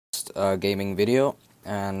first gaming video,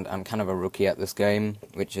 and I'm kind of a rookie at this game,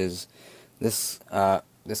 which is this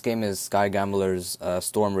game is Sky Gambler's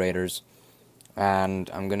Storm Raiders, and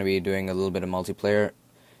I'm going to be doing a little bit of multiplayer.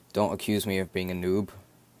 Don't accuse me of being a noob,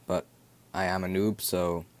 but I am a noob,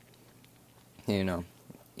 so, you know,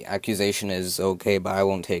 the accusation is okay, but I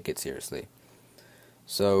won't take it seriously.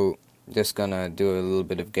 So, just gonna do a little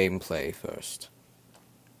bit of gameplay first,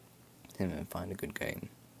 and then find a good game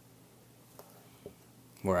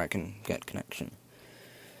where I can get connection.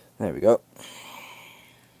 There we go.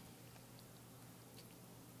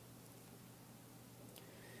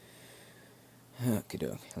 Okie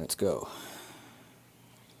doke, let's go.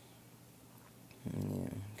 Yeah,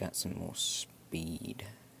 got some more speed.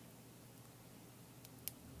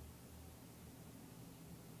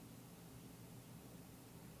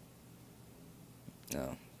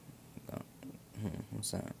 Oh,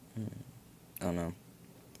 what's that? Oh no,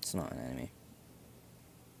 it's not an enemy.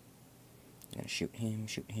 I'm gonna shoot him,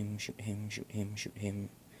 shoot him, shoot him, shoot him, shoot him.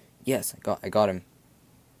 Yes, I got him.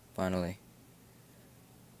 Finally.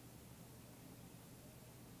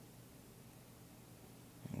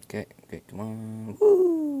 Okay, come on.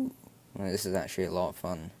 Woo! Well, this is actually a lot of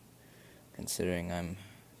fun, considering I'm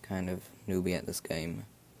kind of newbie at this game.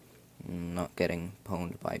 Not getting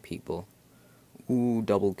pwned by people. Ooh,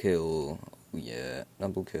 double kill. Ooh, yeah,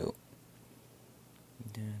 double kill.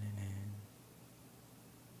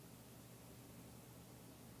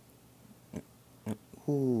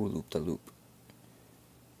 Ooh, loop the loop.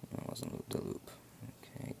 That wasn't loop the loop.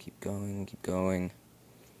 Okay, keep going, keep going.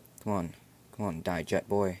 Come on, die, jet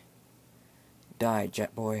boy. Die,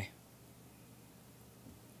 jet boy.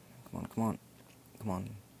 Come on.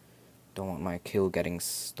 Don't want my kill getting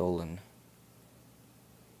stolen.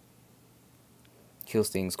 Kill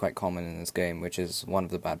stealing is quite common in this game, which is one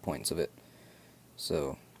of the bad points of it.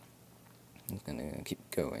 So, I'm gonna keep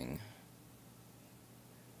going.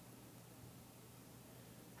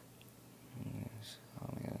 Oh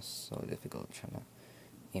my god, it's so difficult trying to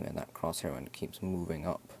aim at that crosshair when it keeps moving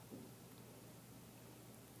up.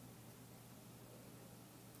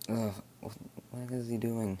 Ugh, what is he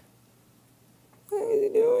doing? What is he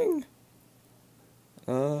doing?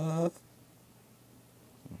 Oh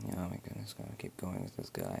my goodness, gotta keep going with this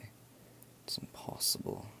guy. It's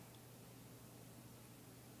impossible.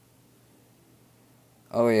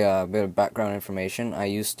 Oh yeah, a bit of background information. I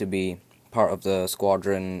used to be part of the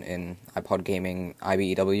squadron in iPod Gaming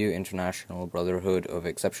IBEW, International Brotherhood of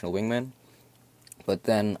Exceptional Wingmen. But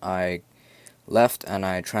then I left and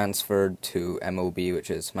I transferred to MOB, which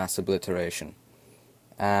is Mass Obliteration.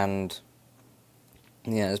 And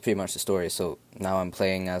yeah, that's pretty much the story. So now I'm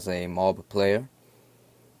playing as a mob player.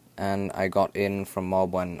 And I got in from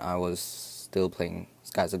mob when I was still playing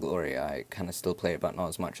Skies of Glory. I kind of still play it, but not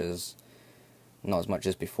as much as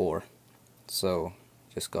before. So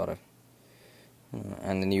just gotta.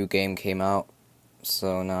 And the new game came out,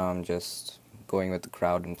 so now I'm just going with the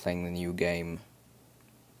crowd and playing the new game.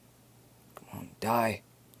 Come on, die!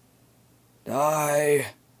 Die!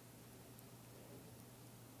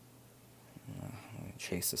 I'm gonna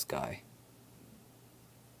chase this guy.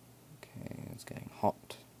 Okay, it's getting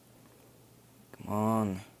hot.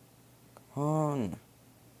 Come on.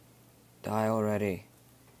 Die already.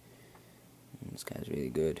 This guy's really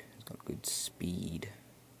good. He's got good speed.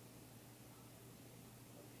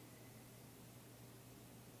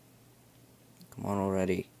 Come on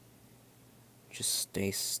already. Just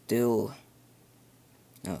stay still.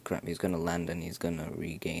 Oh crap, he's gonna land and he's gonna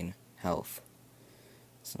regain health.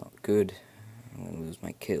 It's not good. I'm gonna lose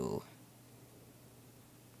my kill.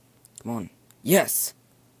 Come on. Yes!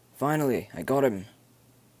 Finally, I got him.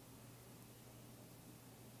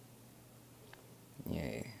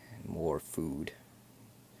 Yay, more food.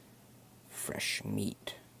 Fresh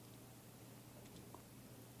meat.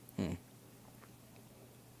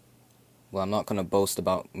 Well, I'm not gonna boast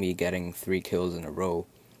about me getting 3 kills in a row,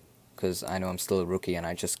 because I know I'm still a rookie and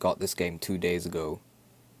I just got this game 2 days ago.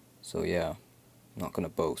 So yeah, I'm not gonna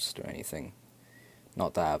boast or anything.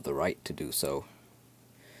 Not that I have the right to do so.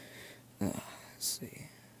 Let's see.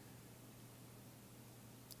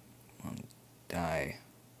 Come on, die.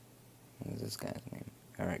 What is this guy's name?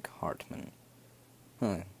 Eric Hartman.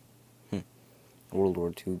 World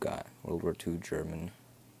War II guy. World War II German.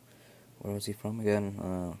 Where was he from again?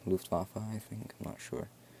 Luftwaffe, I think. I'm not sure.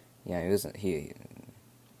 Yeah, he wasn't.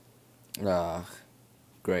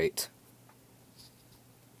 Great.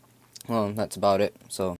 Well, that's about it. So.